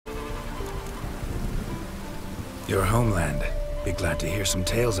Your homeland. Be glad to hear some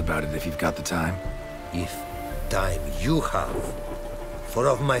tales about it if you've got the time. If time you have. For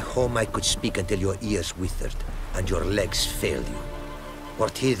of my home I could speak until your ears withered, and your legs failed you.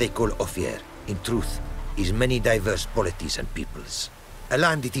 What here they call Ophir, in truth, is many diverse polities and peoples. A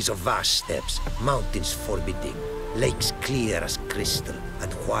land it is of vast steppes, mountains forbidding, lakes clear as crystal,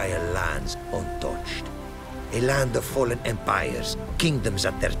 and wild lands untouched. A land of fallen empires, kingdoms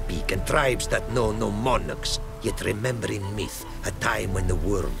at their peak, and tribes that know no monarchs, yet remember in myth a time when the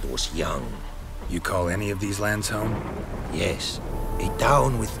world was young. You call any of these lands home? Yes, a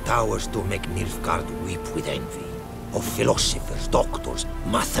town with towers to make Nilfgaard weep with envy. Of philosophers, doctors,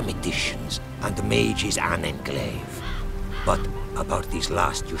 mathematicians, and mages an enclave. But about these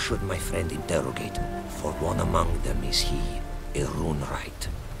last you should, my friend, interrogate, for one among them is he, a Runewright.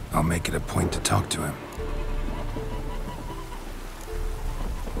 I'll make it a point to talk to him.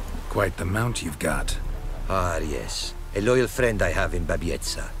 Quite the mount you've got. Ah, yes. A loyal friend I have in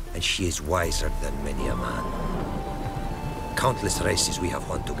Babietza, and she is wiser than many a man. Countless races we have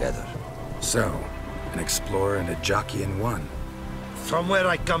won together. So, an explorer and a jockey in one. From where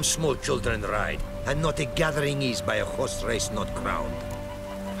I come, small children ride, and not a gathering is by a horse race not crowned.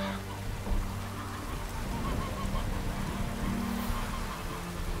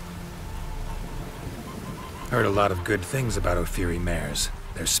 Heard a lot of good things about Ophiri mares.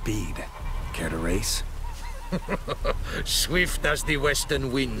 Their speed. Care to race? Swift as the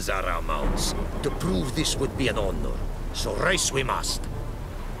western winds are our mounts. To prove this would be an honor. So race we must.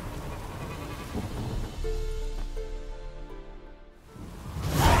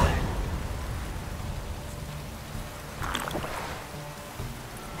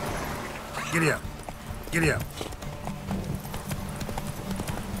 Giddy up. Giddy up.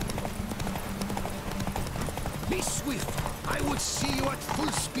 Be swift. I would see you at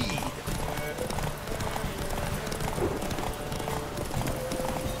full speed.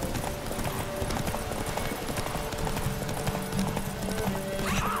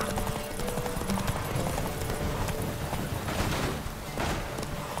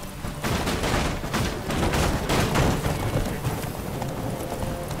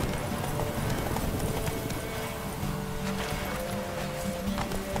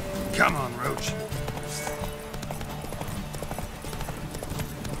 Come on, Roach.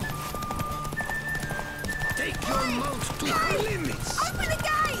 Take your mount to the limits. Open the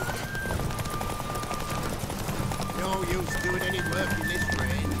gate! No use doing any work in this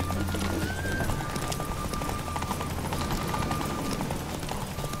rain.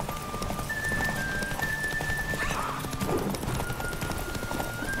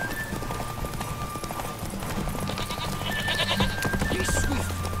 Be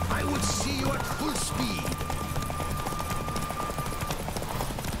swift. I would see you at full speed.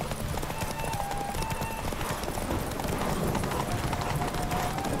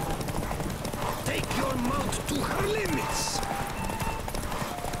 Take your mount to her limits.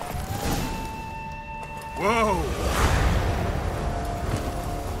 Whoa!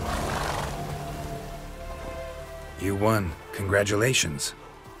 You won. Congratulations.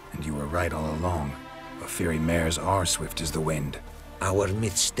 And you were right all along. Ophiri mares are swift as the wind. Our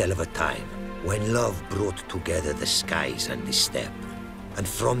myths tell of a time when love brought together the skies and the steppe. And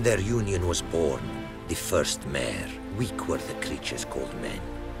from their union was born the first mare. Weak were the creatures called men.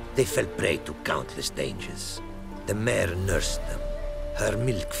 They fell prey to countless dangers. The mare nursed them. Her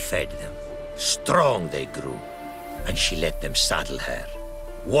milk fed them. Strong they grew. And she let them saddle her.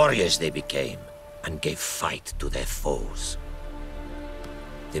 Warriors they became, and gave fight to their foes.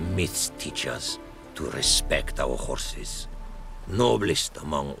 The myths teach us to respect our horses. Noblest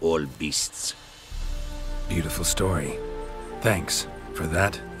among all beasts. Beautiful story. Thanks for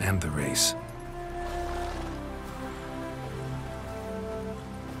that and the race.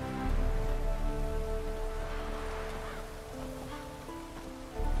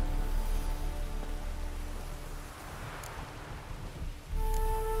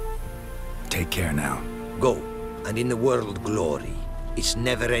 Take care now. Go, and in the world glory, its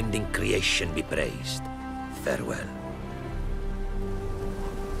never-ending creation be praised. Farewell.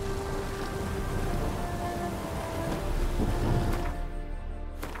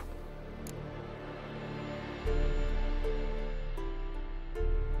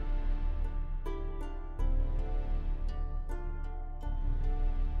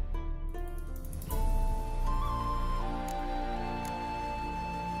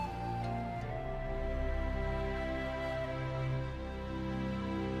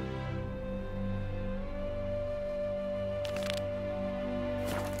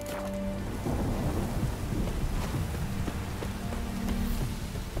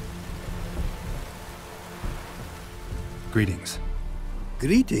 Greetings.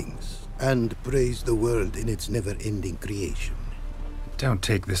 Greetings, and praise the world in its never-ending creation. Don't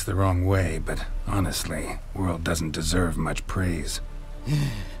take this the wrong way, but honestly, world doesn't deserve much praise.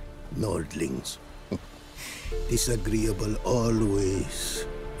 Nordlings. Disagreeable always.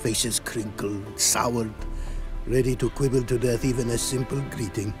 Faces crinkled, soured, ready to quibble to death even a simple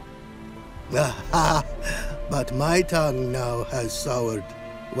greeting. Aha! But my tongue now has soured,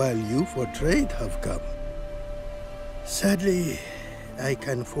 while you for trade have come. Sadly, I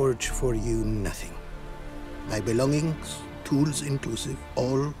can forge for you nothing. My belongings, tools inclusive,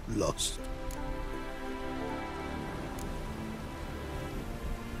 all lost.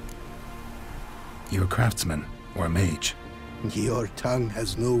 You a craftsman, or a mage? Your tongue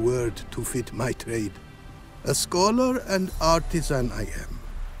has no word to fit my trade. A scholar and artisan I am.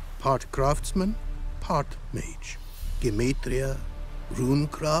 Part craftsman, part mage. Gematria,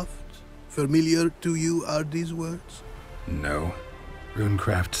 runecraft. Familiar to you are these words? No.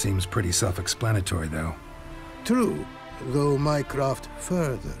 Runecraft seems pretty self-explanatory, though. True, though my craft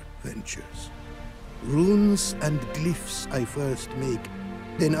further ventures. Runes and glyphs I first make,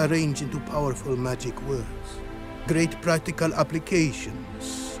 then arrange into powerful magic words. Great practical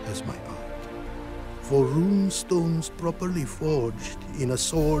applications as my art. For rune stones properly forged in a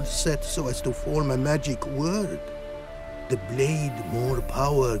sword set so as to form a magic word. The blade more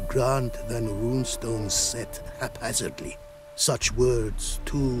power grant than runestones set haphazardly. Such words,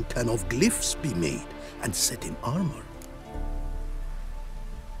 too, can of glyphs be made and set in armor.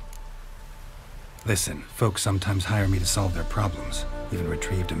 Listen, folks sometimes hire me to solve their problems. Even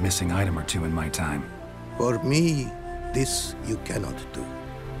retrieved a missing item or two in my time. For me, this you cannot do.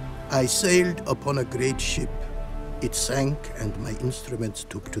 I sailed upon a great ship. It sank, and my instruments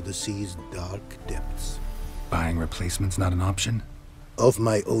took to the sea's dark depths. Buying replacements not an option? Of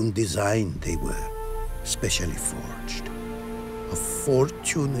my own design they were, specially forged. A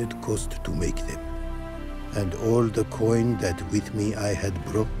fortune it cost to make them. And all the coin that with me I had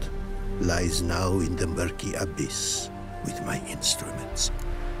brought lies now in the murky abyss with my instruments.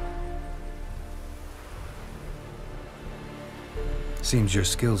 Seems your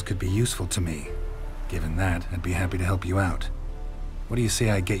skills could be useful to me. Given that, I'd be happy to help you out. What do you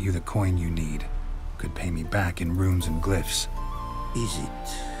say I get you the coin you need? Could pay me back in runes and glyphs. Is it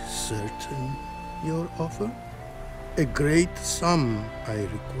certain, your offer? A great sum I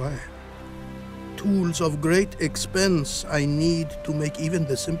require. Tools of great expense I need to make even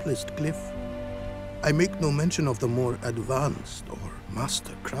the simplest glyph. I make no mention of the more advanced or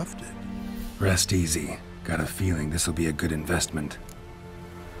master-crafted. Rest easy. Got a feeling this'll be a good investment.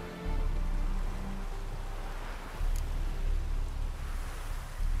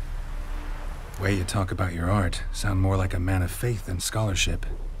 Way you talk about your art sound more like a man of faith than scholarship.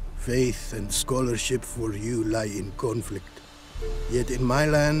 Faith and scholarship for you lie in conflict. Yet in my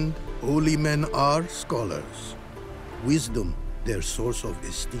land, holy men are scholars. Wisdom, their source of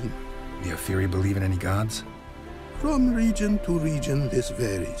esteem. The Aphiri believe in any gods? From region to region, this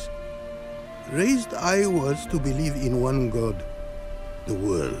varies. Raised I was to believe in one God, the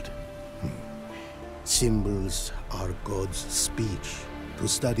world. Symbols are God's speech. To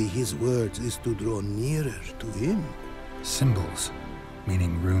study his words is to draw nearer to him. Symbols,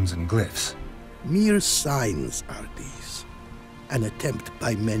 meaning runes and glyphs. Mere signs are these. An attempt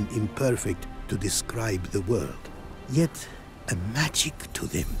by men imperfect to describe the world. Yet a magic to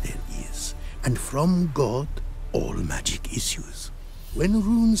them there is, and from God all magic issues. When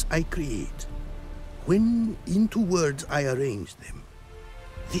runes I create, when into words I arrange them,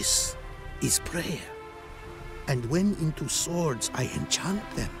 this is prayer. And when into swords I enchant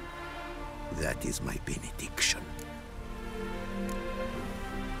them, that is my benediction.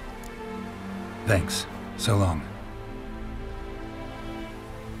 Thanks. So long.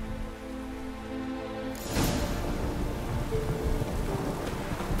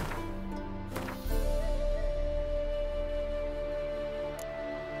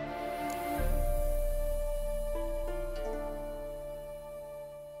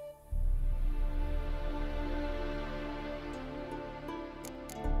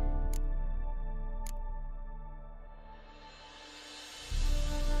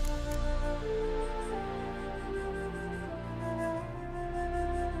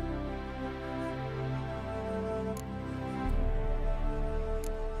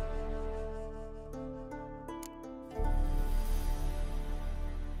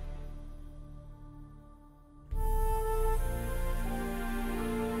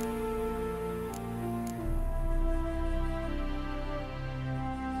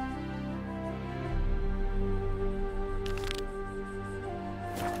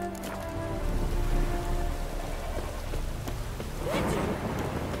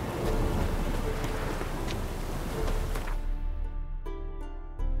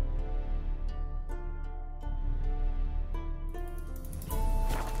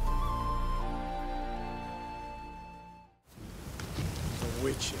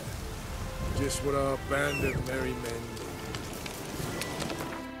 Witcher. Just what our band of merry men do.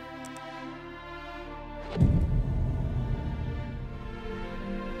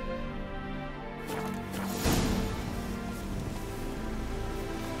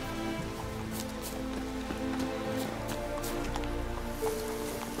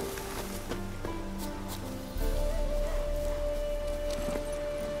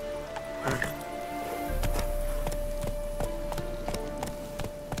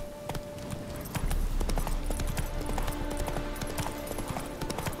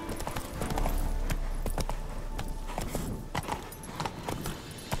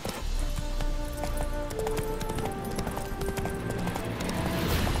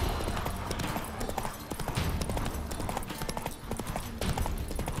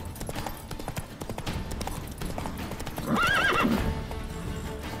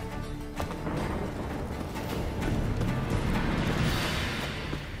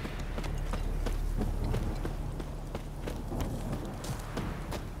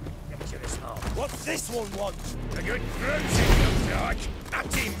 What's this one want? A good bruising, looks like. A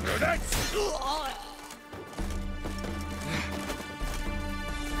team brunette.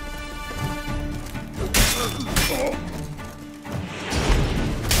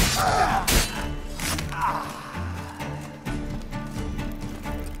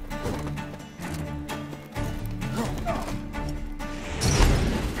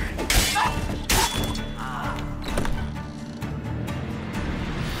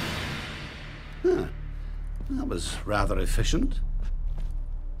 That was rather efficient.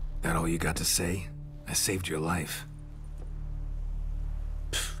 That all you got to say? I saved your life.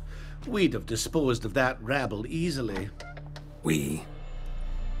 We'd have disposed of that rabble easily. We?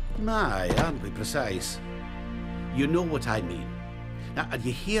 Aye, aren't we precise? You know what I mean. Now, are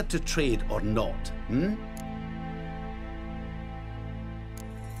you here to trade or not, hmm?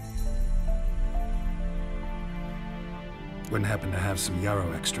 Wouldn't happen to have some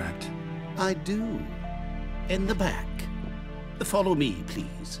yarrow extract. I do. In the back. Follow me,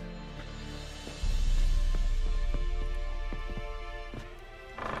 please.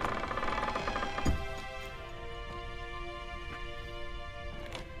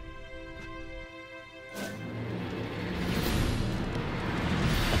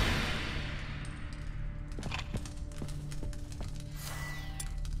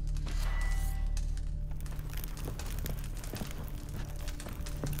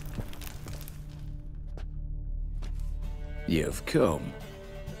 You've come.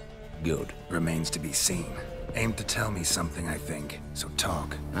 Good. Remains to be seen. Aim to tell me something, I think. So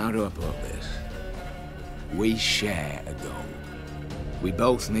talk. How do I put this? We share a goal. We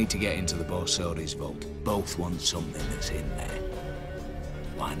both need to get into the Borsodi's vault. Both want something that's in there.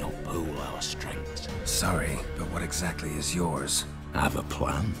 Why not pool our strengths? Sorry, but what exactly is yours? I have a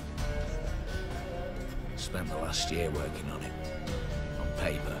plan. Spent the last year working on it. On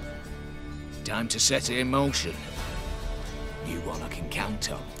paper. Time to set it in motion. You one I can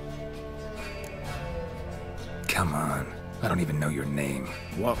count on. Come on. I don't even know your name.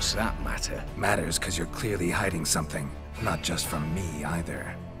 What's that matter? Matters because you're clearly hiding something. Not just from me,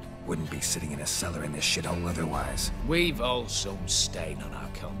 either. Wouldn't be sitting in a cellar in this shithole otherwise. We've all some stain on our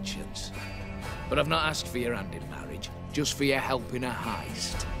conscience. But I've not asked for your hand in marriage, just for your help in a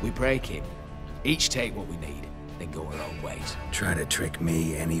heist. We break in, each take what we need, then go our own ways. Try to trick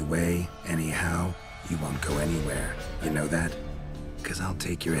me anyway, anyhow, you won't go anywhere. You know that? Because I'll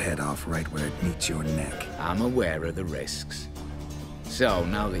take your head off right where it meets your neck. I'm aware of the risks. So,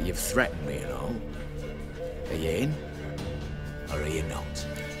 now that you've threatened me and all, are you in? Or are you not?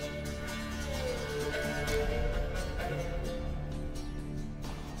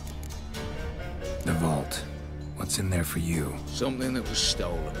 The vault. What's in there for you? Something that was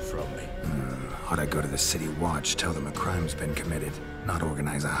stolen from me. Ought I go to the City Watch, tell them a crime's been committed, not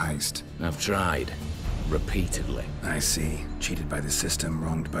organize a heist? I've tried. Repeatedly. I see. Cheated by the system,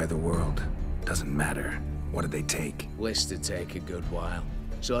 wronged by the world. Doesn't matter. What did they take? List to take a good while.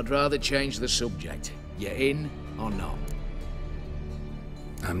 So I'd rather change the subject. You in or not?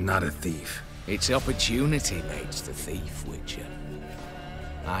 I'm not a thief. It's opportunity makes the thief, Witcher.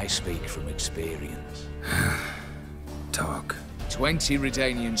 I speak from experience. Talk. 20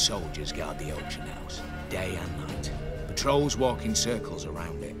 Redanian soldiers guard the auction house, day and night. Patrols walk in circles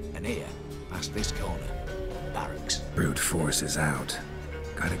around it, and here, past this corner, barracks. Brute force is out.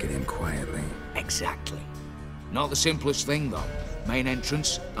 Gotta get in quietly. Exactly. Not the simplest thing, though. Main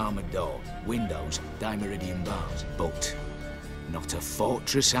entrance, armored door. Windows, dimeridian bars. But not a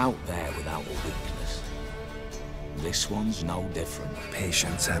fortress out there without a weakness. This one's no different.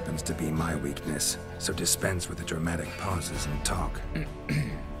 Patience happens to be my weakness, so dispense with the dramatic pauses and talk.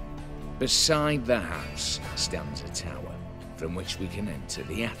 Beside the house stands a tower, from which we can enter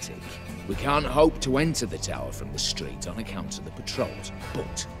the attic. We can't hope to enter the tower from the street on account of the patrols,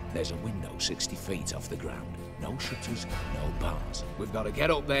 but there's a window 60 feet off the ground. No shutters, no bars. We've got to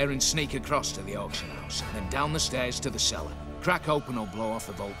get up there and sneak across to the auction house, then down the stairs to the cellar. Crack open or blow off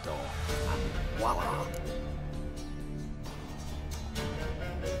the vault door, and voila!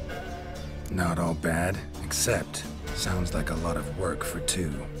 Not all bad, except sounds like a lot of work for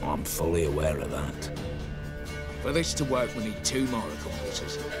two. I'm fully aware of that. For this to work, we need two more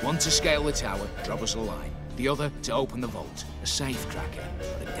accomplices. One to scale the tower, drop us a line. The other to open the vault, a safe cracker,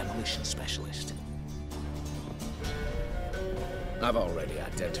 or a demolition specialist. I've already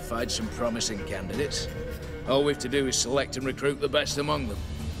identified some promising candidates. All we have to do is select and recruit the best among them.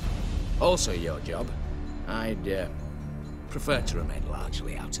 Also your job. I'd prefer to remain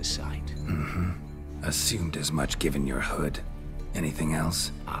largely out of sight. Assumed as much given your hood. Anything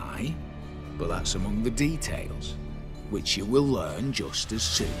else? Aye, but that's among the details, which you will learn just as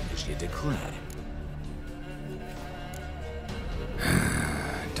soon as you declare.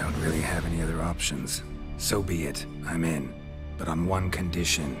 Don't really have any other options. So be it, I'm in. But on one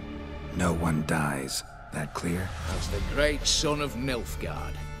condition. No one dies. That clear? As the great son of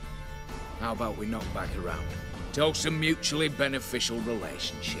Nilfgaard. How about we knock back around? Toast a mutually beneficial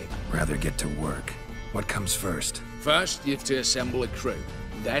relationship. Rather get to work. What comes first? First, you have to assemble a crew.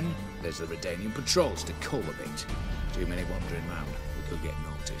 Then, there's the Redanian patrols to cull a bit. Too many wandering round. We could get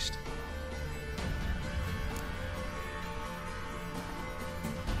noticed.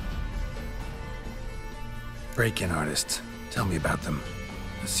 Break-in artists. Tell me about them.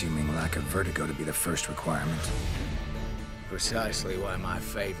 Assuming lack of vertigo to be the first requirement. Precisely why my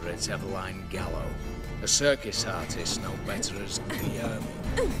favourite's Eveline Gallo. A circus artist no better as Guillermo.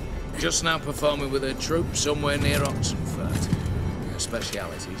 Just now performing with her troupe somewhere near Oxenfurt. Her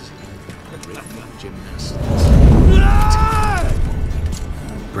specialities, rhythmic gymnastics.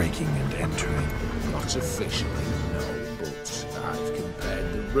 Breaking and entering. Not officially, no, but I've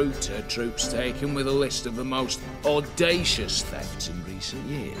compared the route her troope's taken with a list of the most audacious thefts in recent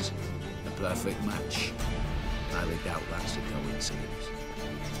years. A perfect match. Highly doubt that's a coincidence.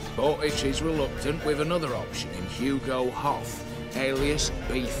 But if she's reluctant, with another option in Hugo Hoff, alias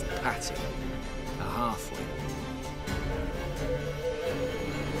Beef Patty, a halfling.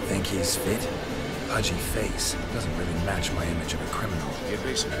 Think he's fit? Pudgy face. Doesn't really match my image of a criminal. You'd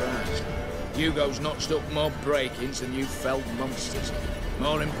be surprised. Hugo's notched up more break-ins than you felled monsters.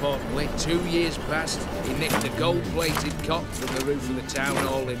 More importantly, 2 years past, he nicked a gold-plated cot from the roof of the town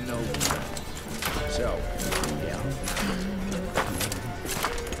hall in Novigrad. So, yeah.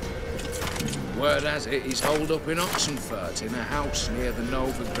 Word has it, he's holed up in Oxenfurt in a house near the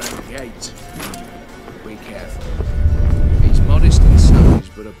Novigrad gate. Be careful. He's modest in size,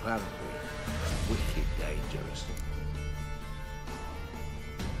 but apparently wicked dangerous.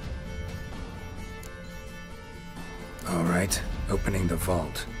 All right, opening the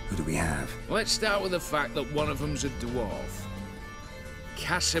vault. Who do we have? Let's start with the fact that one of them's a dwarf.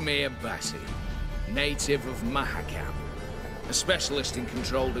 Casimir Bassi, native of Mahakam, a specialist in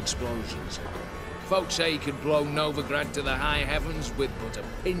controlled explosions. Folks say he could blow Novigrad to the high heavens with but a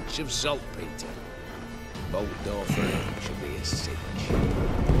pinch of saltpeter. Bolt door for him should be a cinch.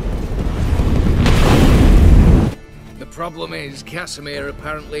 The problem is, Casimir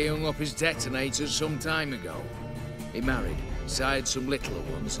apparently hung up his detonators some time ago. He married, sired some littler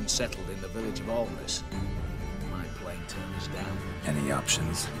ones, and settled in the village of Alness. My plane turned us down. Any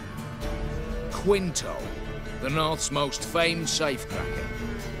options? Quinto, the North's most famed safecracker.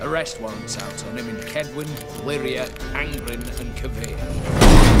 Arrest warrants out on him in Kedwin, Lyria, Angren, and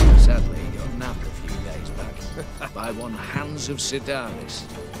Kavir. Sadly, he got nabbed a few days back by one Hans of Sidaris.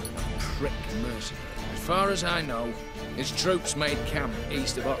 Prick mercenary. As far as I know, his troops made camp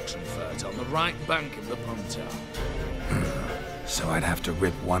east of Oxenfurt on the right bank of the Pontar. So I'd have to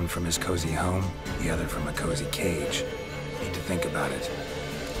rip one from his cozy home, the other from a cozy cage. Need to think about it.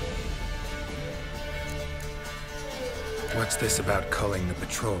 What's this about culling the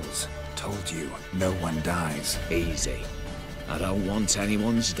patrols? Told you, no one dies. Easy. I don't want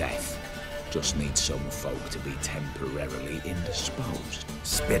anyone's death. Just need some folk to be temporarily indisposed.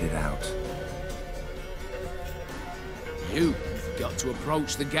 Spit it out. You've got to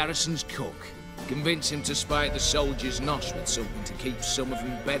approach the garrison's cook. Convince him to spite the soldiers' nosh with something to keep some of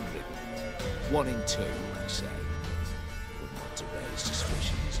them bedridden. 1 in 2, I say. Wouldn't want to raise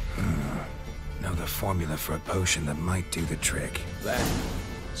suspicions. Know the formula for a potion that might do the trick. There.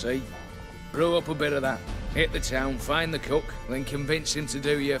 See? Brew up a bit of that. Hit the town, find the cook, then convince him to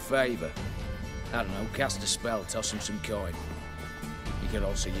do you a favour. I don't know, cast a spell, toss him some coin. You could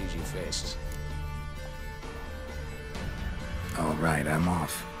also use your fists. All right, I'm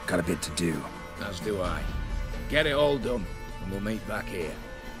off. Got a bit to do. As do I. Get it all done, and we'll meet back here.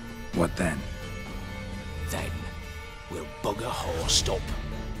 What then? Then, we'll bugger horsed up,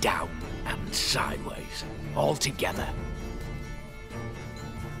 down and sideways, all together.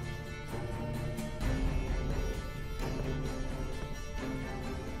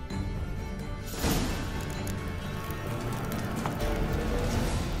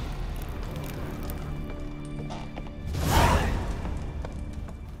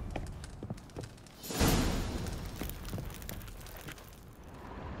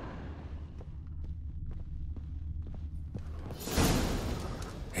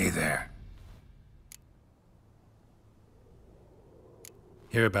 Hey there.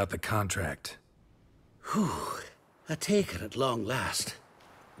 Hear about the contract. Whew. A taker at long last.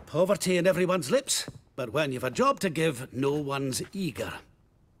 Poverty in everyone's lips, but when you've a job to give, no one's eager.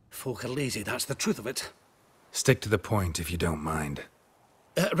 Folk are lazy, that's the truth of it. Stick to the point if you don't mind.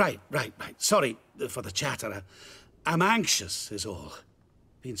 Right. Sorry for the chatter. I'm anxious, is all.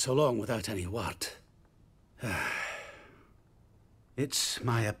 Been so long without any word. It's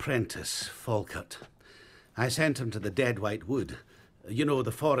my apprentice, Falkert. I sent him to the Dead White Wood. You know,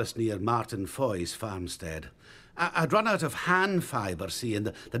 the forest near Martin Foy's farmstead. I'd run out of hand fibre, see,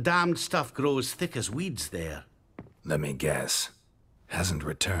 and the damned stuff grows thick as weeds there. Let me guess. Hasn't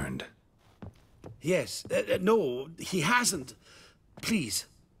returned. Yes, no, he hasn't. Please,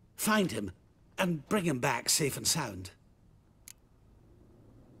 find him and bring him back safe and sound.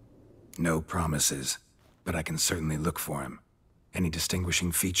 No promises, but I can certainly look for him. Any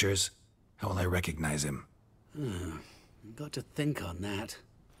distinguishing features? How will I recognize him? Got to think on that.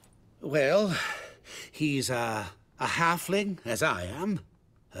 Well, he's a halfling, as I am.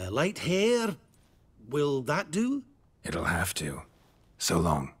 Light hair. Will that do? It'll have to. So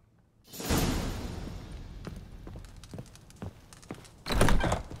long.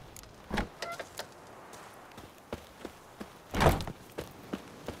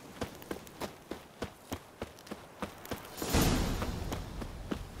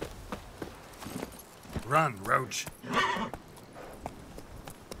 Run, Roach.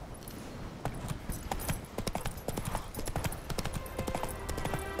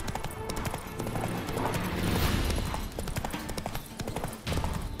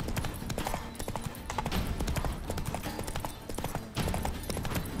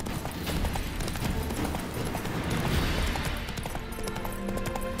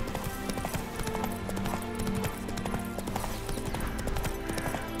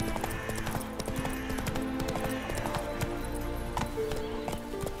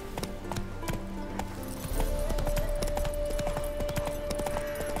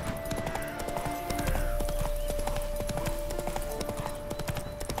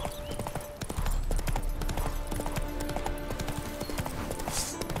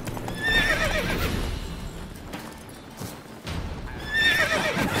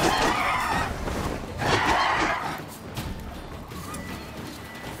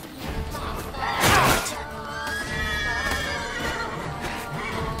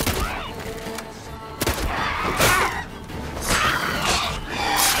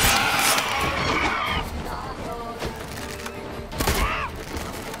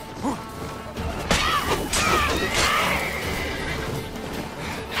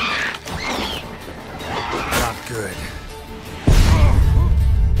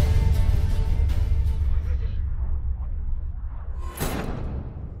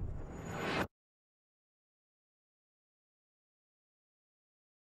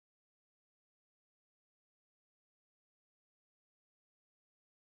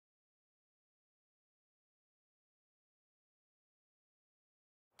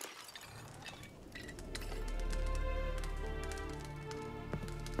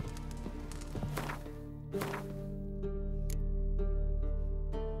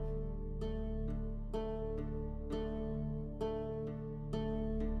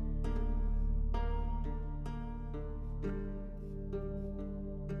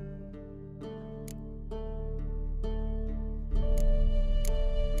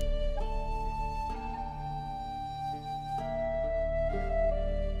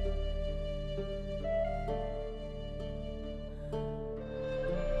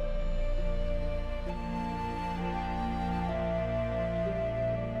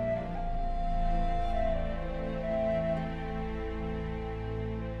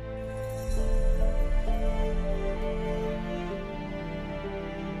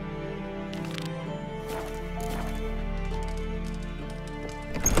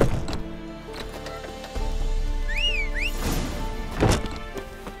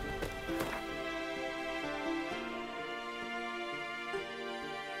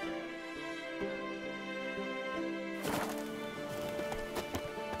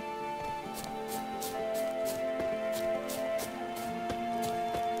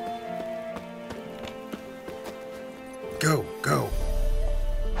 Go, go.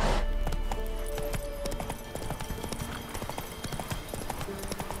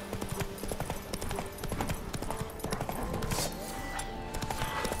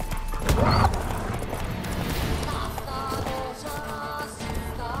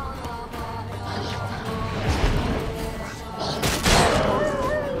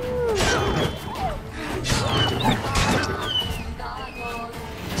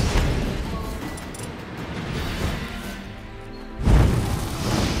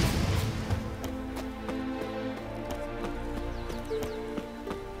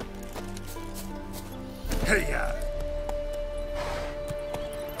 Hey-ya!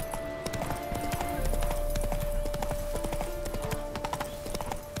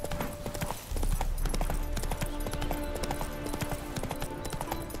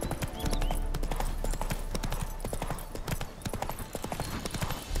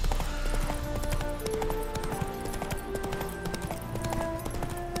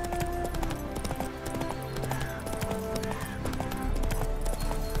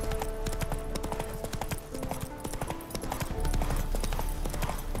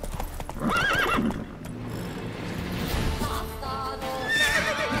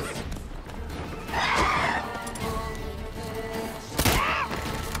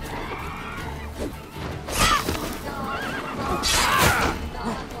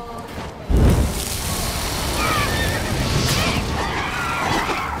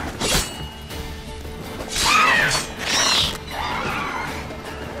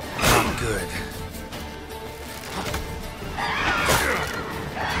 Good.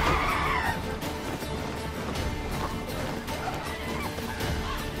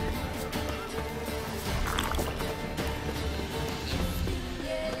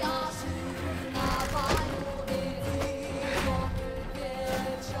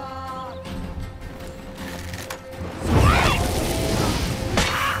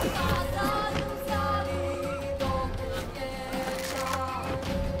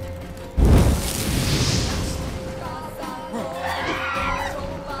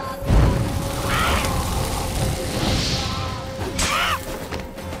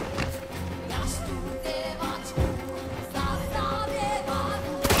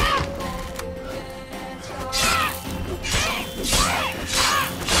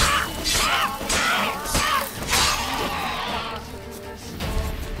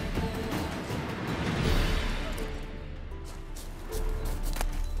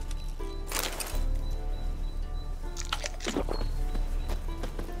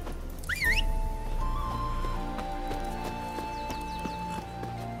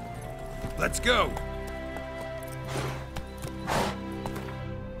 Let's go!